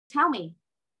Tell me.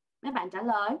 Mấy bạn trả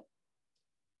lời.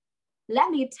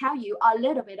 Let me tell you a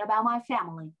little bit about my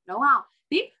family. Đúng không?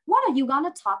 Tiếp, what are you gonna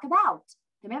talk about?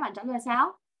 Thì mấy bạn trả lời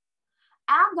sao?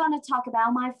 I'm gonna talk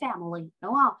about my family.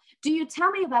 Đúng không? Do you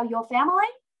tell me about your family?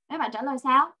 Mấy bạn trả lời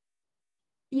sao?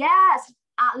 Yes,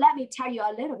 let me tell you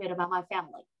a little bit about my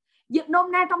family. Dịch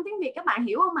nôm na trong tiếng Việt các bạn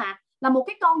hiểu không ạ? Là một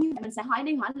cái câu như mình sẽ hỏi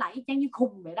đi hỏi lại trang như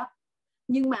khùng vậy đó.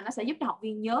 Nhưng mà nó sẽ giúp cho học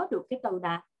viên nhớ được cái từ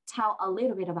là tell a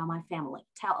little bit about my family.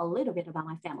 Tell a little bit about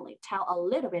my family. Tell a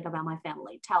little bit about my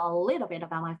family. Tell a little bit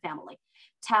about my family.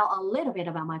 Tell a little bit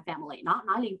about my family. Nó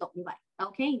nói liên tục như vậy.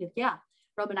 Ok, được chưa?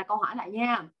 Rồi mình đặt câu hỏi lại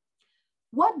nha.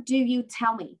 What do you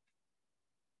tell me?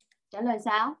 Trả lời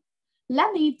sao?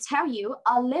 Let me tell you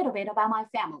a little bit about my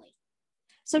family.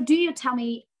 So do you tell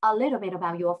me a little bit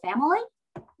about your family?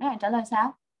 Các bạn trả lời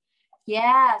sao?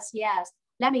 Yes, yes.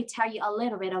 Let me tell you a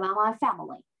little bit about my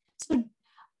family. So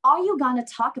are you gonna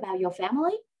talk about your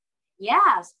family?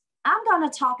 Yes, I'm gonna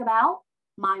talk about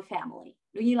my family.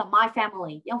 Đương nhiên là my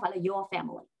family, chứ không phải là your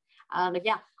family. Được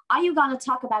chưa? Are you gonna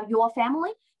talk about your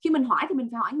family? Khi mình hỏi thì mình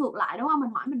phải hỏi ngược lại đúng không? Mình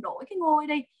hỏi mình đổi cái ngôi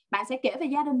đi. Bạn sẽ kể về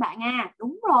gia đình bạn à?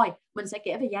 Đúng rồi, mình sẽ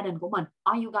kể về gia đình của mình.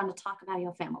 Are you gonna talk about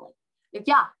your family? Được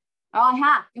chưa? Rồi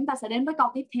ha, chúng ta sẽ đến với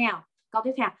câu tiếp theo. Câu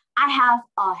tiếp theo, I have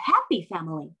a happy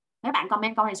family. Mấy bạn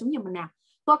comment câu này xuống giùm mình nào.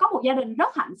 Tôi có một gia đình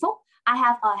rất hạnh phúc. I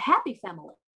have a happy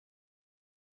family.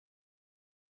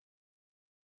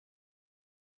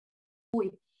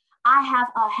 I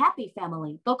have a happy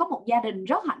family. Tôi có một gia đình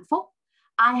rất hạnh phúc.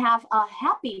 I have a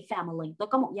happy family. Tôi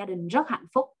có một gia đình rất hạnh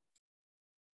phúc.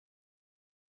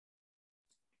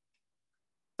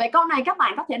 Vậy câu này các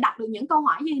bạn có thể đặt được những câu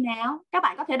hỏi gì nào? Các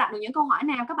bạn có thể đặt được những câu hỏi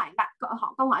nào? Các bạn đặt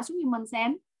câu hỏi xuống giùm mình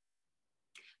xem.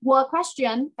 Word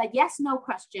question và yes no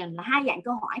question là hai dạng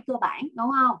câu hỏi cơ bản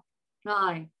đúng không?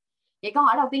 Rồi. Vậy câu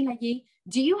hỏi đầu tiên là gì?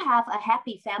 Do you have a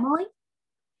happy family?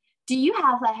 Do you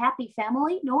have a happy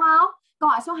family? Đúng không? Câu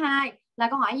hỏi số 2 là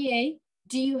câu hỏi gì?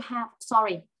 Do you have,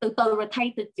 sorry, từ rồi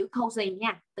thay từ chữ cozy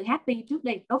nha. Từ happy trước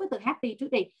đi. Đối với từ happy trước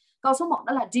đi. Câu số 1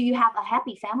 đó là do you have a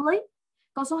happy family?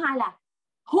 Câu số 2 là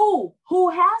who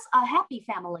has a happy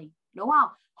family? Đúng không?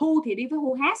 Who thì đi với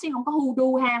who has chứ không có who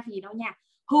do have gì đâu nha.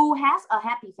 Who has a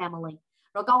happy family?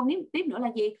 Rồi câu tiếp nữa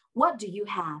là gì? What do you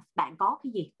have? Bạn có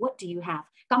cái gì? What do you have?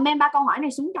 Comment 3 câu hỏi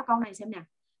này xuống cho câu này xem nào.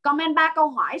 Comment 3 câu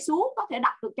hỏi xuống có thể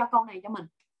đặt được cho câu này cho mình.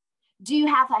 Do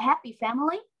you have a happy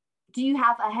family? Do you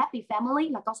have a happy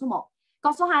family là câu số 1.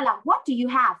 Câu số 2 là what do you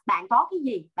have? Bạn có cái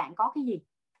gì? Bạn có cái gì?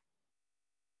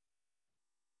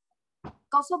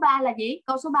 Câu số 3 là gì?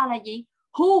 Câu số 3 là gì?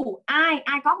 Who? Ai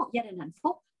có một gia đình hạnh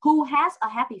phúc? Who has a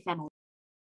happy family?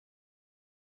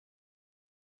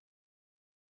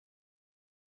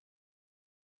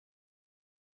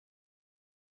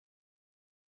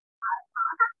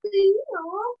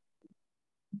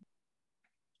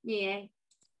 Yeah.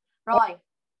 Rồi.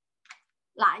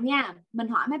 Lại nha, mình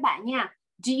hỏi mấy bạn nha.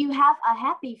 Do you have a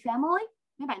happy family?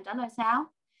 Mấy bạn trả lời sao?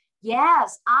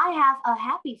 Yes, I have a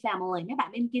happy family. Mấy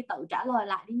bạn bên kia tự trả lời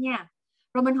lại đi nha.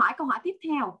 Rồi mình hỏi câu hỏi tiếp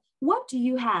theo. What do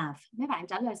you have? Mấy bạn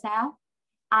trả lời sao?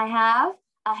 I have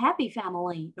a happy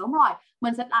family. Đúng rồi.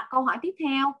 Mình sẽ đặt câu hỏi tiếp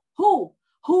theo.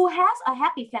 Who has a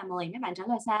happy family? Mấy bạn trả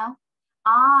lời sao?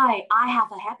 I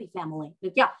have a happy family. Được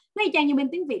chưa? Nó y chang như bên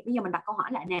tiếng Việt. Bây giờ mình đặt câu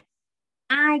hỏi lại nè.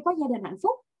 Ai có gia đình hạnh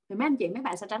phúc? Thì mấy anh chị mấy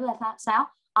bạn sẽ trả lời sao?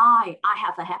 I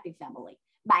have a happy family.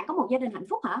 Bạn có một gia đình hạnh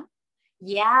phúc hả?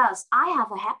 Yes, I have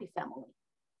a happy family.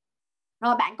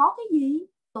 Rồi bạn có cái gì?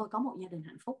 Tôi có một gia đình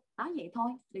hạnh phúc. Nói vậy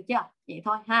thôi, được chưa? Vậy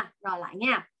thôi ha. Rồi lại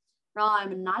nha. Rồi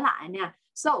mình nói lại nè.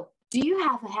 So, do you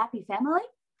have a happy family?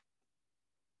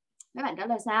 Mấy bạn trả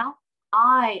lời sao?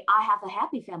 I have a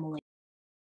happy family.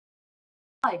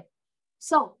 Rồi.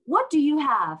 So, what do you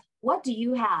have? What do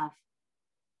you have?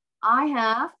 I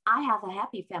have a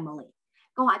happy family.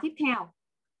 Câu hỏi tiếp theo.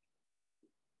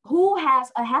 Who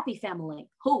has a happy family?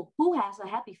 Who has a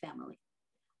happy family?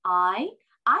 I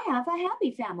have a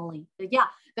happy family. Được chưa?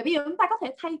 Và bây giờ chúng ta có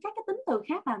thể thay các cái tính từ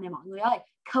khác vào này mọi người ơi.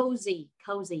 Cozy.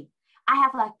 I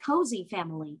have a cozy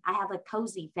family. I have a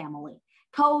cozy family.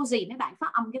 Cozy, mấy bạn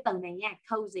phát âm cái từ này nha.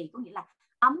 Cozy có nghĩa là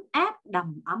ấm áp,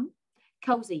 đầm ấm.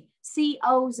 Cozy.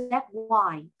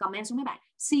 C-O-Z-Y. Comment xuống mấy bạn.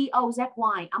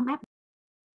 C-O-Z-Y. Ấm áp.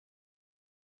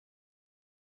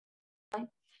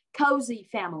 Cozy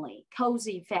family.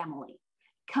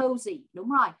 Cozy, đúng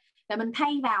rồi. Và mình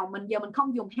thay vào, giờ mình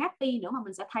không dùng happy nữa mà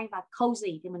mình sẽ thay vào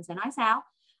cozy thì mình sẽ nói sao?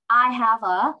 I have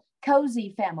a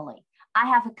cozy family. I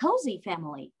have a cozy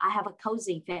family. I have a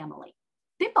cozy family.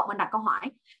 Tiếp tục mình đặt câu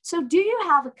hỏi. So do you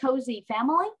have a cozy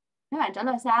family? Các bạn trả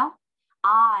lời sao?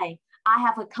 I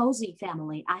have a cozy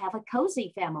family. I have a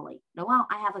cozy family. Đúng không?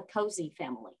 I have a cozy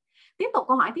family. Tiếp tục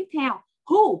câu hỏi tiếp theo.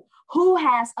 Who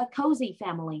has a cozy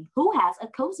family? Who has a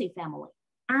cozy family?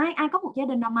 Ai có một gia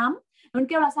đình đầm ấm? Mình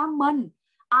kêu là sao? Mình.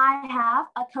 I have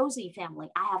a cozy family.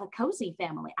 I have a cozy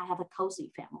family. I have a cozy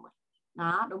family.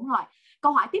 Đó, đúng rồi.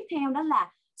 Câu hỏi tiếp theo đó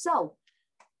là so,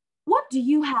 what do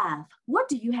you have? What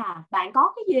do you have? Bạn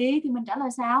có cái gì? Thì mình trả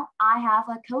lời sao? I have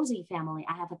a cozy family.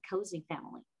 I have a cozy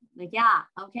family. Được chưa?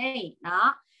 Ok.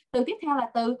 Đó. Từ tiếp theo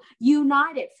là từ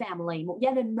united family. Một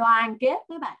gia đình đoàn kết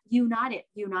với bạn. United.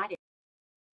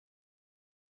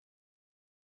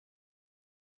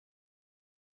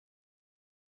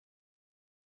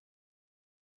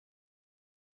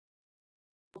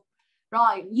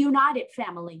 Rồi, united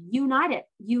family. United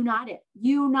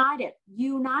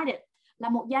là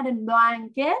một gia đình đoàn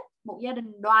kết. Một gia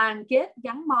đình đoàn kết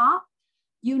gắn bó.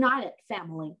 United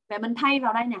family. Vậy mình thay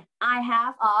vào đây nè. I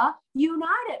have a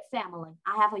united family.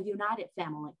 I have a united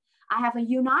family. I have a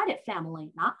united family.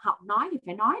 Đó, học nói thì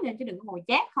phải nói lên chứ đừng có ngồi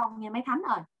chát không nghe mấy thánh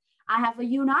ơi. I have a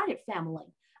united family.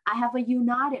 I have a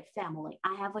united family.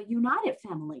 I have a united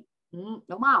family.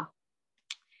 Đúng không?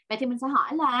 Vậy thì mình sẽ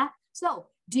hỏi là so,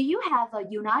 do you have a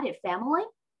united family?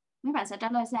 Mấy bạn sẽ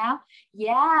trả lời sao?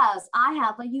 Yes, I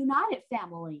have a united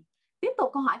family. Tiếp tục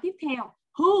câu hỏi tiếp theo.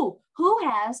 Who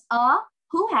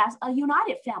has a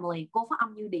united family? Cô phát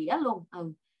âm như đĩa luôn.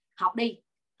 Học đi.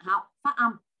 Học, phát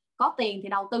âm. Có tiền thì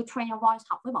đầu tư train your voice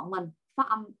học với bọn mình. Phát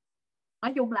âm.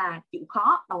 Nói chung là chịu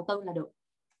khó, đầu tư là được.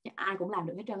 Ai cũng làm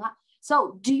được hết trơn á. So,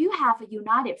 do you have a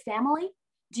united family?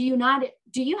 Do you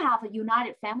have a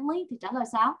united family? Thì trả lời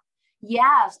sao?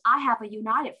 Yes, I have a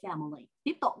united family.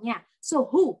 Tiếp tục nha. So,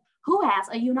 who has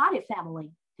a united family?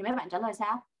 Thì mấy bạn trả lời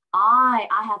sao? I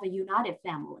have a united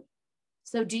family.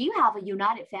 So, do you have a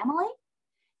united family?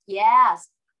 Yes,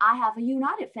 I have a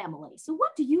united family. So,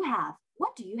 what do you have?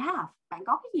 What do you have? Bạn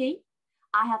có cái gì?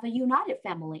 I have a united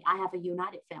family. I have a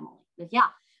united family. Được chưa?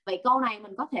 Vậy câu này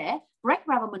mình có thể break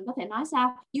ra và mình có thể nói sao?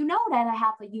 You know that I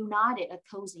have a united, a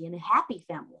cozy and a happy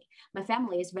family. My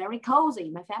family is very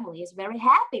cozy. My family is very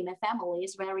happy. My family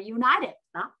is very united.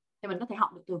 Đó. Thì mình có thể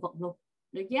học được từ vựng luôn.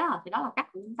 Được chưa? Thì đó là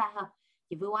cách của chúng ta ha.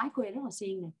 Chị Vưu Ái Khuê rất là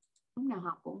siêng nè. Lúc nào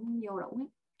học cũng vô đủ hết.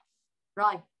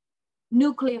 Rồi.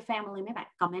 Nuclear family, mấy bạn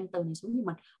comment từ này xuống cho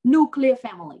mình. Nuclear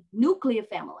family. Nuclear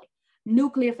family.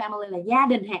 Nuclear family là gia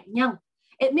đình hạt nhân.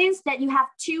 It means that you have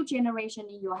two generations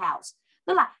in your house.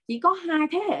 Tức là chỉ có 2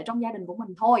 thế hệ trong gia đình của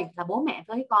mình thôi, là bố mẹ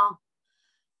với con.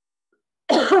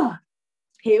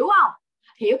 Hiểu không?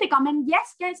 Hiểu thì comment yes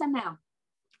cái xem nào.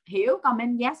 Hiểu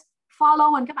comment yes.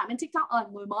 Follow mình các bạn bên TikTok ơi,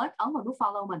 người mới ấn vào nút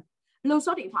follow mình. Lưu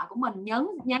số điện thoại của mình,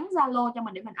 nhắn Zalo cho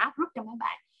mình để mình add group cho mấy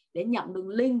bạn để nhận đường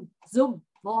link Zoom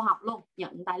vô học luôn,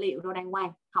 nhận tài liệu rồi đàng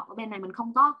hoàng. Học ở bên này mình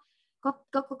không có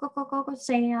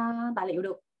share tài liệu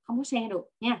được, không có share được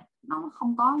nha. Nó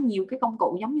không có nhiều cái công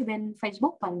cụ giống như bên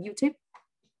Facebook và YouTube.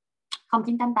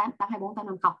 0988 824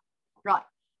 850. Rồi,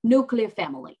 nuclear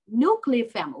family.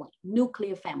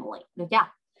 Nuclear family. Được chưa?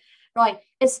 Rồi,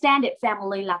 extended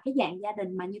family là cái dạng gia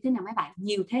đình mà như thế nào mấy bạn?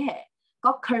 Nhiều thế hệ.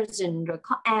 Có cousin, rồi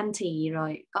có auntie,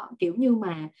 rồi có kiểu như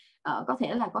mà có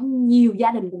thể là có nhiều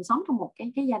gia đình cùng sống trong một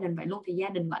cái gia đình vậy luôn. Thì gia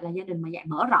đình gọi là gia đình mà dạng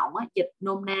mở rộng á, dịch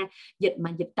nôm na, dịch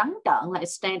trắng trợn là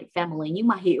extended family. Nhưng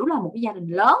mà hiểu là một cái gia đình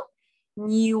lớn,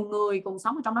 nhiều người cùng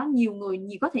sống ở trong đó,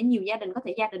 có thể nhiều gia đình, có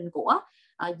thể gia đình của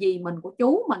dì mình, của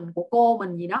chú mình, của cô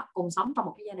mình gì đó cùng sống trong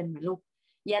một cái gia đình này luôn.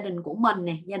 Gia đình của mình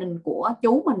nè, gia đình của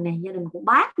chú mình nè, gia đình của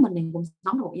bác mình nè, cùng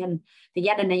sống trong một gia đình. Thì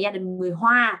gia đình này gia đình người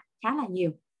Hoa khá là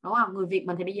nhiều, đúng không? Người Việt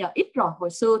mình thì bây giờ ít rồi, hồi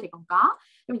xưa thì còn có,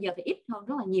 nhưng bây giờ thì ít hơn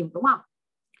rất là nhiều, đúng không?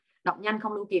 Đọc nhanh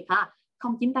không lưu kịp ha.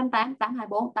 0988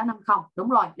 824 850. Đúng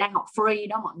rồi, đang học free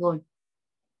đó mọi người,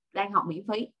 đang học miễn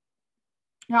phí.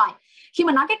 Rồi, khi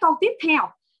mình nói cái câu tiếp theo,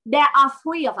 there are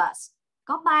 3 of us,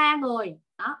 có 3 người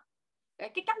đó.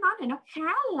 Cái cách nói này nó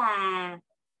khá là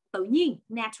tự nhiên,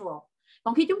 natural.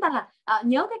 Còn khi chúng ta là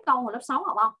nhớ cái câu hồi lớp 6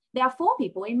 học không? There are 4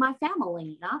 people in my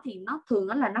family. Đó thì nó thường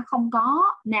đó là nó không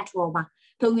có natural mà.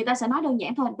 Thường người ta sẽ nói đơn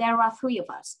giản thôi, there are 3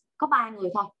 of us. Có 3 người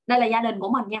thôi. Đây là gia đình của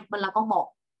mình nha, mình là con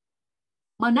một.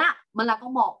 Mình là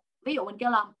con một. Ví dụ mình kêu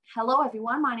là hello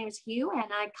everyone, my name is Hugh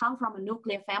and I come from a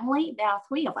nuclear family. There are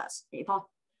 3 of us. Vậy thôi.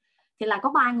 Thì là có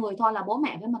 3 người thôi, là bố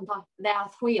mẹ với mình thôi. There are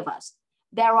 3 of us.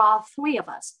 There are 3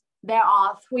 of us. There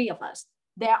are 3 of us.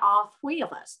 There are 3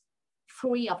 of us. 3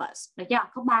 of us. Được chưa?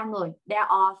 Có 3 người. There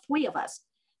are 3 of us.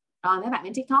 Rồi mấy bạn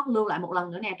trên TikTok lưu lại một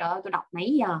lần nữa nè. Trời ơi, tôi đọc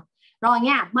nãy giờ. Rồi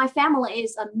nha. My family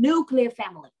is a nuclear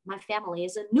family. My family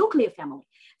is a nuclear family.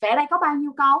 Vậy ở đây có bao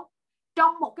nhiêu câu?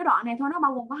 Trong một cái đoạn này thôi nó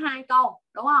bao gồm có 2 câu.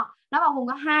 Đúng không? Nó bao gồm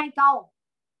có 2 câu.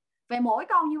 Về mỗi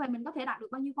câu như vậy mình có thể đạt được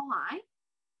bao nhiêu câu hỏi?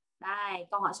 Đây,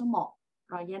 câu hỏi số 1.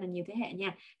 Rồi gia đình nhiều thế hệ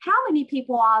nha. How many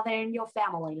people are there in your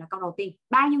family là câu đầu tiên.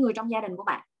 Bao nhiêu người trong gia đình của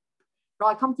bạn?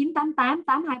 Rồi 0988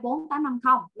 824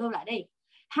 850 lưu lại đi.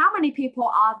 How many people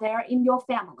are there in your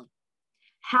family?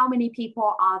 How many people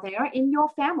are there in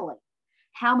your family?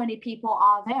 How many people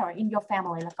are there in your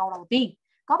family là câu đầu tiên.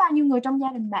 Có bao nhiêu người trong gia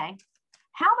đình bạn?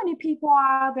 How many people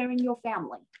are there in your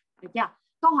family? Được chưa?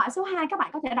 Câu hỏi số 2 các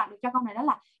bạn có thể đặt được cho câu này đó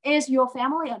là is your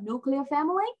family a nuclear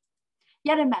family?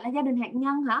 Gia đình bạn là gia đình hạt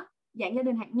nhân hả? Dạng gia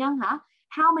đình hạt nhân hả?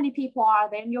 How many people are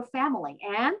there in your family?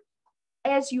 And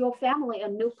is your family a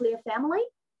nuclear family?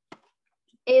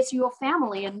 Is your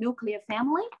family a nuclear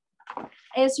family?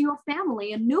 Is your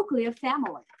family a nuclear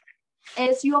family?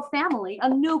 Is your family a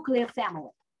nuclear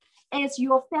family? Is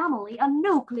your family a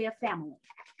nuclear family?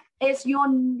 Is your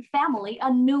family a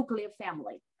nuclear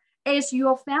family? Is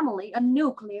your family a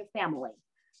nuclear family?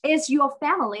 Is your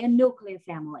family a nuclear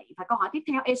family? Và câu hỏi tiếp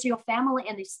theo, is your family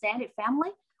an extended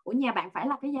family? Ủa nhà bạn phải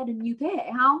là cái gia đình nhiều thế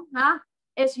hệ không? Hả?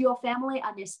 Is your family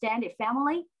an extended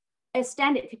family?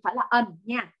 Extended thì phải là an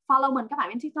nha. Follow mình các bạn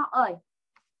bên TikTok ơi.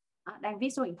 Đang viết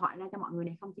số điện thoại ra cho mọi người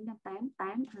này 0988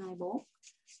 824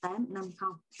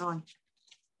 850. Rồi.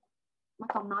 Nó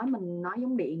không nói mình nói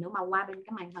giống điện nữa mà qua bên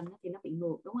cái màn hình thì nó bị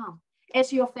ngược đúng không?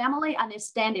 Is your family an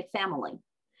extended family?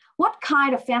 What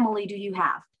kind of family do you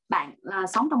have? Bạn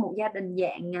sống trong một gia đình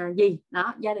dạng gì?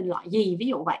 Đó, gia đình loại gì? Ví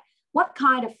dụ vậy. What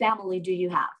kind of family do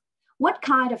you have? What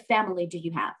kind of family do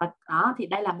you have? Và đó thì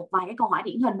đây là một vài cái câu hỏi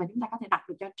điển hình mà chúng ta có thể đặt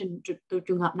được cho từ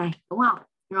trường hợp này, đúng không?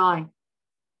 Rồi.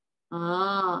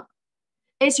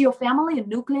 Is your family a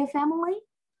nuclear family?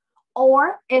 Or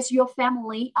is your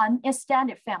family an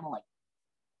extended family?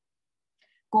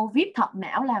 Cô viết thật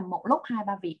não làm một lúc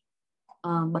 2-3 việc.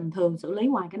 Bình thường xử lý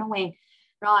ngoài cái nó quen.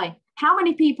 Rồi, how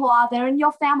many people are there in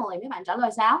your family? Mấy bạn trả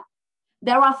lời sao?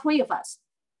 There are 3 of us.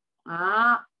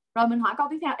 Rồi mình hỏi câu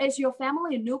tiếp theo, is your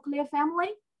family a nuclear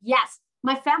family? Yes,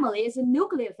 my family is a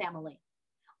nuclear family.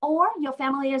 Or your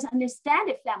family is an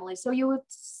extended family. So you would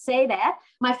say that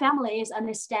my family is an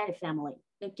extended family.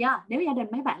 Được chưa? Nếu gia đình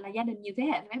mấy bạn là gia đình nhiều thế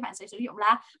hệ thì mấy bạn sẽ sử dụng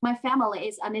là my family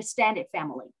is an extended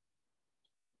family.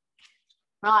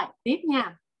 Rồi, tiếp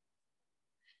nha.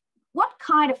 What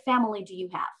kind of family do you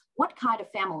have? What kind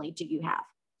of family do you have?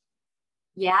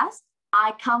 Yes,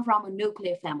 I come from a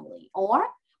nuclear family. Or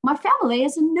my family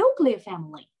is a nuclear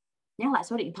family. Nhắc lại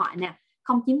số điện thoại nè.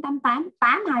 0988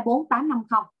 824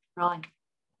 850. Rồi.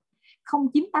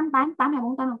 0988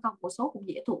 824 850. Một số cũng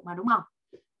dễ thuộc mà đúng không?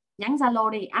 Nhắn Zalo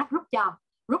đi, add group cho.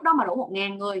 Group đó mà đủ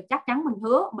 1.000 người, chắc chắn mình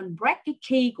hứa mình break cái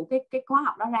key của cái khóa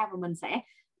học đó ra và mình sẽ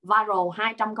viral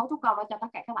 200 cấu trúc câu đó cho tất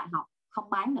cả các bạn học, không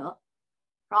bán nữa.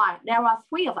 Rồi, there are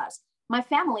 3 of us. My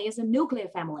family is a nuclear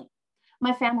family.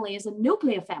 My family is a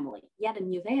nuclear family. Gia đình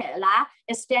nhiều thế hệ là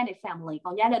extended family,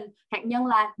 còn gia đình hạt nhân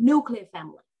là nuclear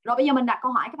family. Rồi bây giờ mình đặt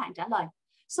câu hỏi các bạn trả lời.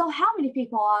 So how many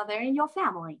people are there in your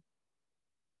family?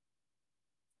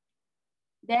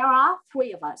 There are 3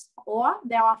 of us, or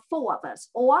there are 4 of us,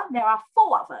 or there are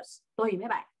 4 of us. Tùy mấy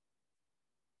bạn.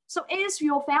 So is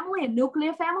your family a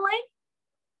nuclear family?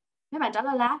 Mấy bạn trả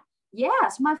lời là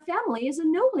yes, my family is a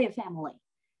nuclear family.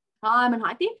 Rồi mình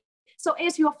hỏi tiếp. So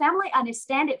is your family an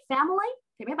extended family?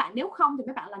 Thì mấy bạn nếu không thì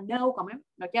mấy bạn là no, còn mấy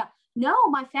được chưa? No,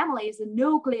 my family is a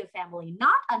nuclear family,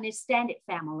 not an extended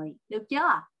family. Được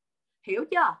chưa? Hiểu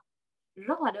chưa?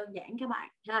 Rất là đơn giản các bạn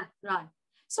ha. Rồi.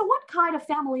 So what kind of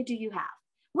family do you have?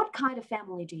 What kind of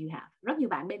family do you have? Rất nhiều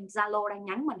bạn bên Zalo đang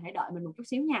nhắn mình, hãy đợi mình một chút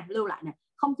xíu nha. Lưu lại nè.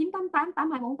 0988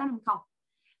 824 850.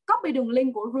 Copy đường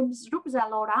link của group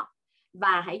Zalo đó.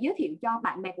 Và hãy giới thiệu cho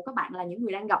bạn bè của các bạn là những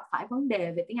người đang gặp phải vấn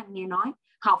đề về tiếng Anh nghe nói.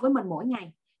 Học với mình mỗi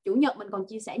ngày. Chủ nhật mình còn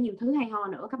chia sẻ nhiều thứ hay ho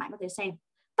nữa, các bạn có thể xem.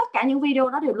 Tất cả những video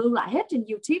đó đều lưu lại hết trên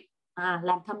YouTube.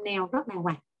 Làm thumbnail rất đàng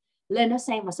hoàng. Lên đó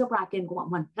xem và subscribe kênh của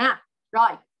bọn mình ha. Rồi,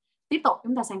 tiếp tục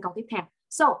chúng ta sang câu tiếp theo.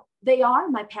 So, they are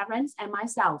my parents and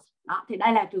myself. Đó, thì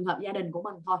đây là trường hợp gia đình của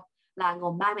mình thôi. Là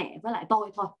gồm ba mẹ với lại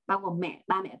tôi thôi. Bao gồm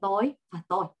ba mẹ tôi và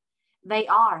tôi. They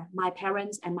are my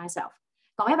parents and myself.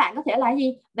 Còn mấy bạn có thể là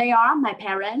gì? They are my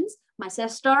parents, my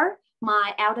sister,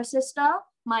 my elder sister,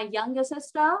 my younger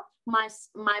sister,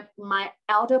 my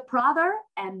elder brother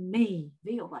and me.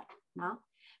 Ví dụ vậy. Đó.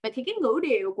 Vậy thì cái ngữ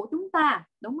điệu của chúng ta,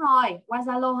 đúng rồi, qua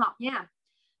Zalo học nha.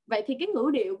 Vậy thì cái ngữ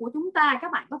điệu của chúng ta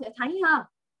các bạn có thể thấy ha.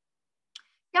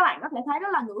 Các bạn có thể thấy đó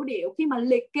là ngữ điệu khi mà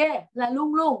liệt kê là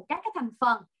luôn luôn các cái thành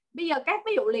phần. Bây giờ các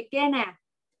ví dụ liệt kê nè.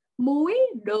 Muối,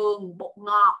 đường, bột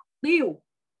ngọt, tiêu.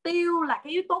 Tiêu là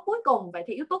cái yếu tố cuối cùng. Vậy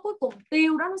thì yếu tố cuối cùng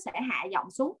tiêu đó nó sẽ hạ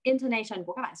giọng xuống. Intonation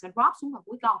của các bạn sẽ drop xuống vào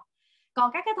cuối câu.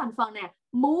 Còn các cái thành phần nè,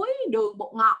 muối, đường,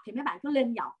 bột ngọt thì mấy bạn cứ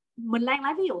lên giọng. Mình đang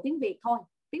lấy ví dụ tiếng Việt thôi.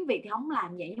 Tiếng Việt thì không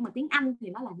làm vậy, nhưng mà tiếng Anh thì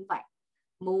nó là như vậy.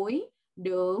 Muối,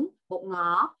 đường, bột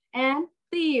ngọt and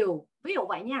tiêu. Ví dụ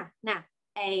vậy nha. Nè,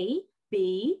 A, B,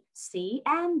 C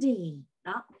and D.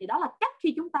 Đó, thì đó là cách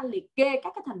khi chúng ta liệt kê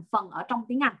các cái thành phần ở trong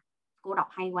tiếng Anh. Cô đọc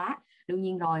hay quá. Đương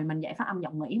nhiên rồi, mình dạy phát âm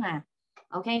giọng Mỹ mà.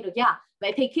 Ok, được chưa?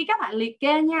 Vậy thì khi các bạn liệt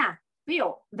kê nha, ví dụ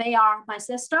they are my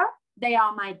sister, they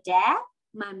are my dad,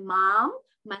 my mom,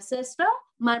 my sister,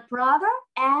 my brother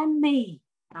and me.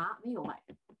 Đó, ví dụ vậy.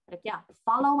 Được chưa?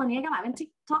 Follow mình nhé các bạn bên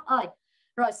TikTok ơi.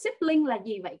 Rồi sibling là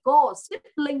gì vậy cô?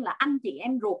 Sibling là anh chị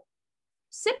em ruột.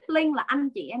 Sibling là anh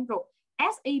chị em ruột.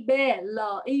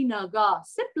 S-I-B-L-I-N-G.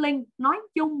 Sibling nói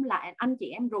chung là anh chị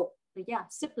em ruột. Được chưa?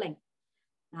 Sibling.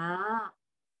 Đó.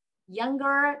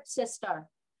 Younger sister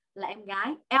là em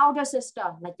gái. Elder sister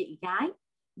là chị gái.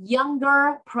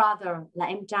 Younger brother là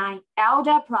em trai.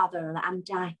 Elder brother là anh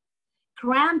trai.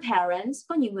 Grandparents,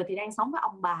 có nhiều người thì đang sống với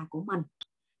ông bà của mình.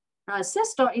 Rồi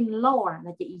sister-in-law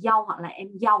là chị dâu hoặc là em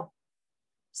dâu.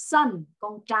 Son,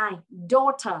 con trai.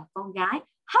 Daughter, con gái.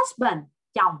 Husband,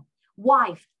 chồng.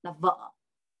 Wife là vợ.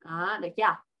 Đó, được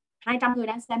chưa? 200 người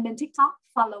đang xem bên TikTok,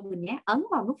 follow mình nhé. Ấn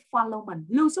vào nút follow mình,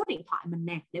 lưu số điện thoại mình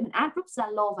nè, để mình add group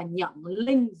Zalo và nhận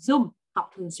link Zoom học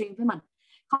thường xuyên với mình.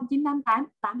 0988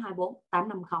 824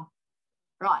 850.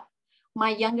 Rồi,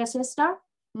 my younger sister,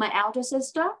 my elder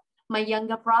sister, my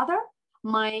younger brother,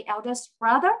 my eldest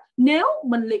brother. Nếu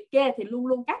mình liệt kê thì luôn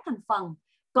luôn các thành phần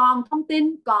còn thông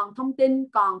tin, còn thông tin,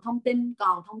 còn thông tin,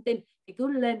 còn thông tin thì cứ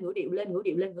lên ngữ điệu, lên ngữ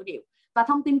điệu, lên ngữ điệu. Và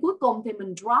thông tin cuối cùng thì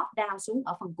mình drop down xuống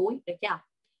ở phần cuối, được chưa?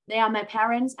 They are my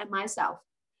parents and myself.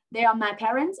 They are my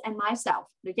parents and myself.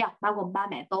 Được chưa? Bao gồm ba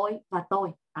mẹ tôi và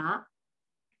tôi. Đó.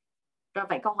 Rồi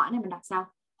vậy câu hỏi này mình đặt sao?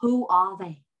 Who are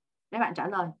they? Các bạn trả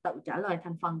lời, tự trả lời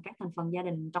thành phần, các thành phần gia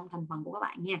đình trong thành phần của các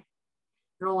bạn nha.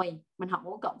 Rồi, mình học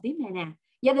một cộng tiếp này nè.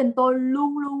 Gia đình tôi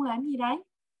luôn luôn làm gì đấy?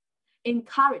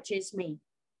 Encourages me.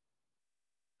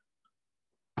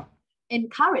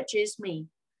 Encourages me.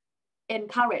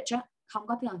 Encourage không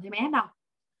có cần thêm S đâu.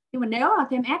 Nhưng mà nếu là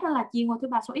thêm S đó là chia ngôi thứ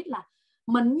ba số ít, là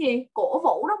mình gì? Cổ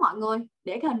vũ đó mọi người.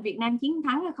 Để cái hình Việt Nam chiến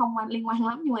thắng không liên quan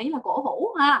lắm, nhưng mà ý là cổ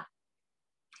vũ ha.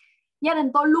 Gia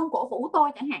đình tôi luôn cổ vũ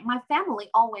tôi, chẳng hạn my family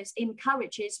always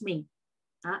encourages me.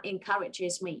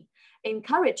 Encourages me.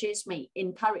 Encourages me.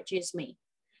 Encourages me.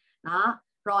 Đó.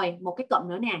 Rồi một cái cụm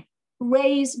nữa nè.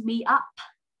 Raise me up.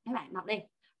 Các bạn đọc đi.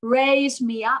 Raise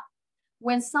me up.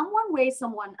 When someone raise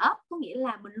someone up có nghĩa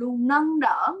là mình luôn nâng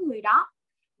đỡ người đó.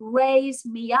 Raise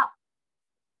me up.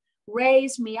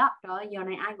 Raise me up. Rồi giờ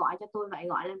này ai gọi cho tôi vậy?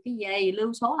 Gọi làm cái gì?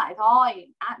 Lưu số lại thôi.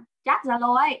 Chat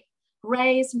Zalo ấy.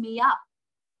 Raise me up.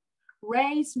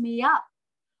 Raise me up.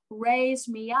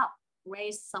 Raise me up.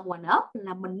 Raise someone up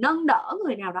là mình nâng đỡ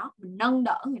người nào đó. Mình nâng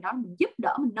đỡ người đó. Mình giúp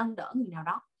đỡ, mình nâng đỡ người nào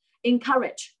đó.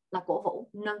 Encourage là cổ vũ.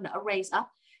 Nâng đỡ, raise up.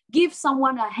 Give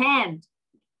someone a hand.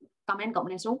 Comment cộng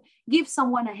này xuống. Give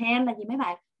someone a hand là gì mấy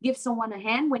bạn? Give someone a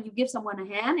hand. When you give someone a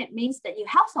hand, it means that you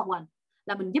help someone.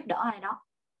 Là mình giúp đỡ ai đó.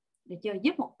 Được chưa?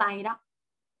 Giúp một tay đó.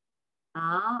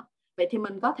 Đó. Vậy thì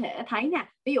mình có thể thấy nè.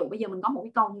 Ví dụ bây giờ mình có một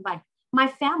cái câu như vậy. My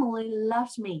family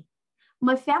loves me.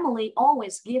 My family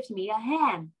always gives me a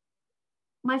hand.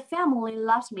 My family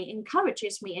loves me,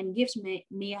 encourages me and gives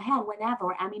me a hand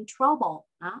whenever I'm in trouble.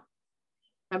 Đó.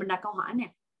 Rồi mình đặt câu hỏi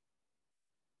nè.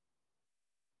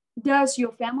 Does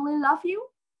your family love you?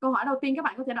 Câu hỏi đầu tiên các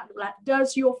bạn có thể đọc được là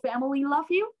does your family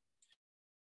love you?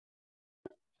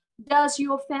 Does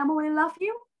your family love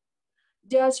you?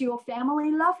 Does your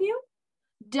family love you?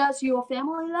 Does your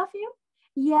family love you?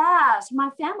 Yes, my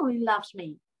family loves me.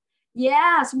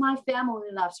 Yes, my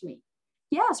family loves me.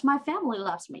 Yes, my family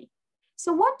loves me.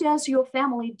 So what does your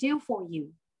family do for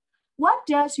you? What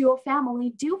does your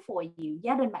family do for you?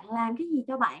 Gia đình bạn làm cái gì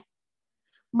cho bạn?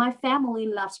 My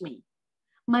family loves me.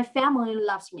 My family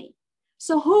loves me.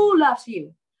 So who loves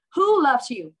you? Who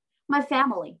loves you? My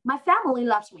family. My family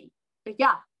loves me. Được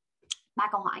chưa? 3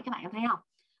 câu hỏi các bạn thấy không?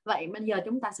 Vậy bây giờ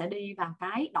chúng ta sẽ đi vào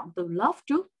cái động từ love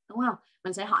trước, đúng không?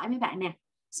 Mình sẽ hỏi mấy bạn nè.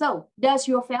 So, does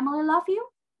your family love you?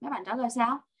 Mấy bạn trả lời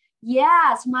sao?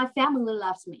 Yes, my family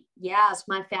loves me. Yes,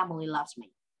 my family loves me.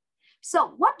 So,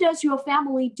 what does your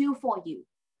family do for you?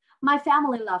 My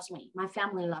family loves me. My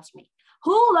family loves me.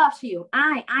 Who loves you?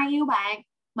 Ai yêu bạn?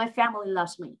 My family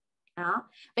loves me. Đó.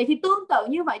 Vậy thì tương tự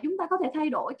như vậy chúng ta có thể thay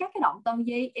đổi các cái động từ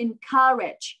gì?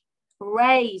 Encourage,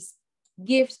 raise,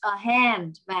 gives a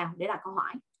hand vào để đặt câu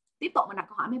hỏi. Tiếp tục mình đặt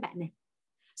câu hỏi mấy bạn này.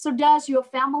 So does your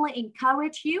family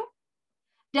encourage you?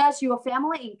 Does your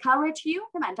family encourage you?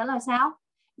 Các bạn trả lời sao?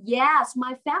 Yes,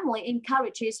 my family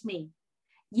encourages me.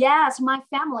 Yes, my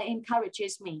family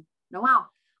encourages me. Đúng không?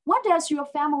 What does your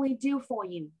family do for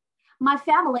you? My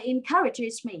family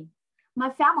encourages me. My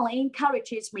family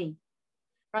encourages me.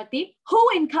 Rồi tiếp, who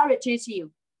encourages you?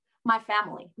 My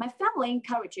family. My family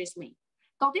encourages me.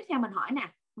 Câu tiếp theo mình hỏi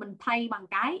nè, mình thay bằng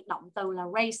cái động từ là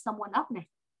raise someone up nè.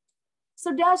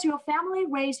 So does your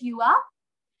family raise you up?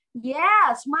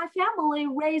 Yes, my family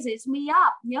raises me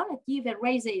up. Nhớ là chia về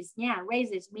raises nha,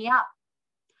 raises me up.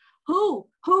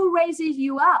 Who raises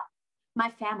you up? My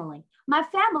family. My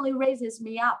family raises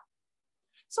me up.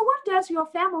 So what does your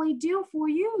family do for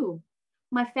you?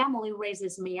 My family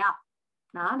raises me up.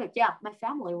 Đó, được chưa? My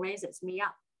family raises me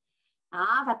up.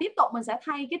 Đó, và tiếp tục mình sẽ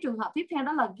thay cái trường hợp tiếp theo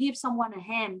đó là give someone a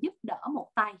hand, giúp đỡ một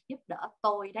tay, giúp đỡ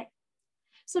tôi đấy.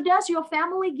 So does your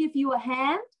family give you a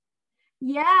hand?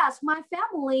 Yes, my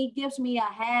family gives me a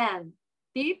hand.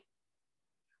 Tiếp.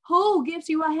 Who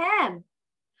gives you a hand?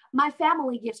 My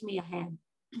family gives me a hand.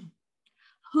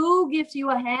 Who gives you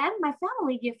a hand? My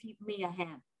family gives me a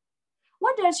hand.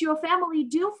 What does your family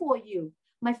do for you?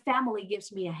 My family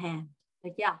gives me a hand.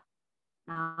 Được chưa?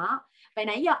 Đó. Vậy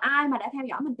nãy giờ ai mà đã theo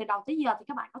dõi mình từ đầu tới giờ thì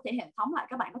các bạn có thể hệ thống lại,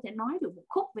 các bạn có thể nói được một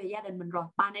khúc về gia đình mình rồi.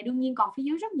 Bài này đương nhiên còn phía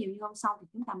dưới rất nhiều, nhưng hôm sau thì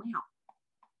chúng ta mới học.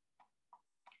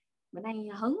 Bữa nay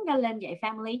hứng lên dạy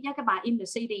family chứ cái bài in the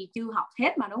city chưa học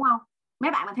hết mà, đúng không?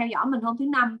 Mấy bạn mà theo dõi mình hôm thứ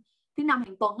năm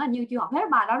hàng tuần là như chưa học hết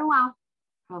bài đó, đúng không?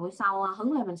 Rồi bữa sau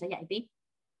hứng lên mình sẽ dạy tiếp.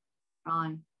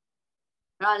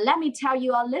 Rồi, let me tell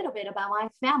you a little bit about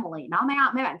my family. Đó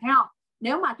mấy bạn thấy không?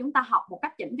 Nếu mà chúng ta học một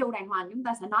cách chỉnh chu đàng hoàng, chúng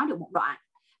ta sẽ nói được một đoạn.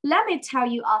 Let me tell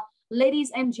you,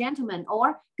 ladies and gentlemen, or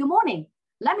good morning.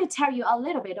 Let me tell you a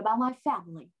little bit about my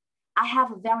family. I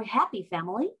have a very happy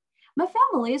family. My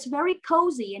family is very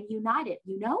cozy and united,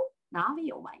 you know? Đó, ví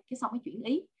dụ vậy, cái xong mới chuyển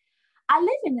ý. I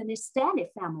live in an extended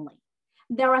family.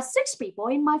 There are 6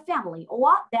 people in my family,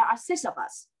 or there are 6 of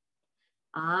us.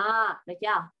 Được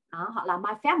chưa? Đó, hoặc là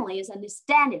my family is an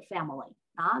extended family.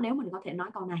 Đó, nếu mình có thể nói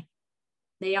câu này.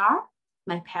 They are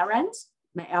my parents,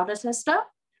 my elder sister,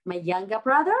 my younger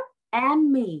brother,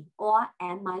 and me, or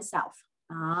and myself.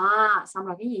 Xong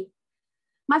rồi cái gì?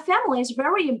 My family is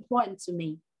very important to me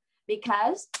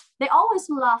because they always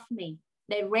love me.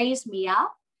 They raise me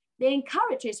up. They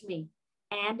encourage me.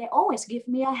 And they always give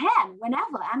me a hand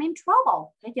whenever I'm in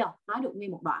trouble. Thấy chưa? Nói được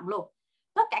nguyên một đoạn luôn.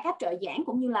 Tất cả các trợ giảng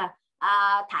cũng như là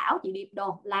Thảo, chị Điệp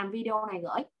đồ làm video này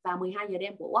gửi vào 12 giờ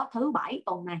đêm của thứ Bảy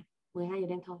tuần này. 12 giờ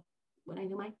đêm thôi. Bữa nay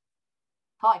thứ mấy?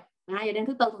 Thôi, 12 giờ đêm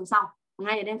thứ Tư tuần sau.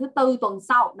 12 giờ đêm thứ Tư tuần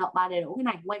sau nộp bài đầy đủ cái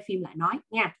này, quay phim lại nói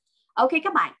nha. Ok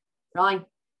các bạn. Rồi,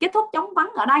 kết thúc chống vắng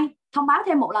ở đây. Thông báo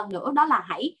thêm một lần nữa, đó là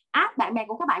hãy add bạn bè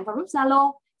của các bạn vào group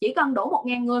Zalo. Chỉ cần đủ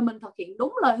 1.000 người mình thực hiện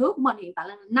đúng lời hứa của mình, hiện tại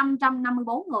là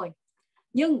 554 người.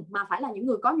 Nhưng mà phải là những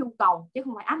người có nhu cầu chứ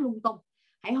không phải add lung tung.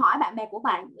 Hãy hỏi bạn bè của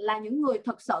bạn là những người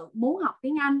thật sự muốn học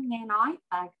tiếng Anh, nghe nói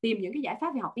và tìm những cái giải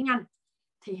pháp về học tiếng Anh.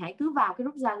 Thì hãy cứ vào cái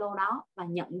group Zalo đó và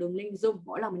nhận đường link Zoom.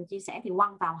 Mỗi lần mình chia sẻ thì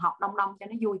quăng vào học đông đông cho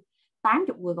nó vui.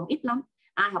 80 người còn ít lắm.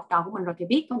 Ai học trò của mình rồi thì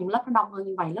biết có những lớp nó đông hơn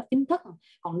như vậy, lớp chính thức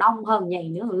còn đông hơn vậy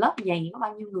nữa, lớp vậy có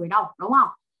bao nhiêu người đâu, đúng không?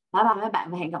 Bye bye các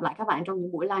bạn và hẹn gặp lại các bạn trong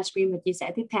những buổi livestream và chia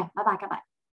sẻ tiếp theo. Bye bye các bạn.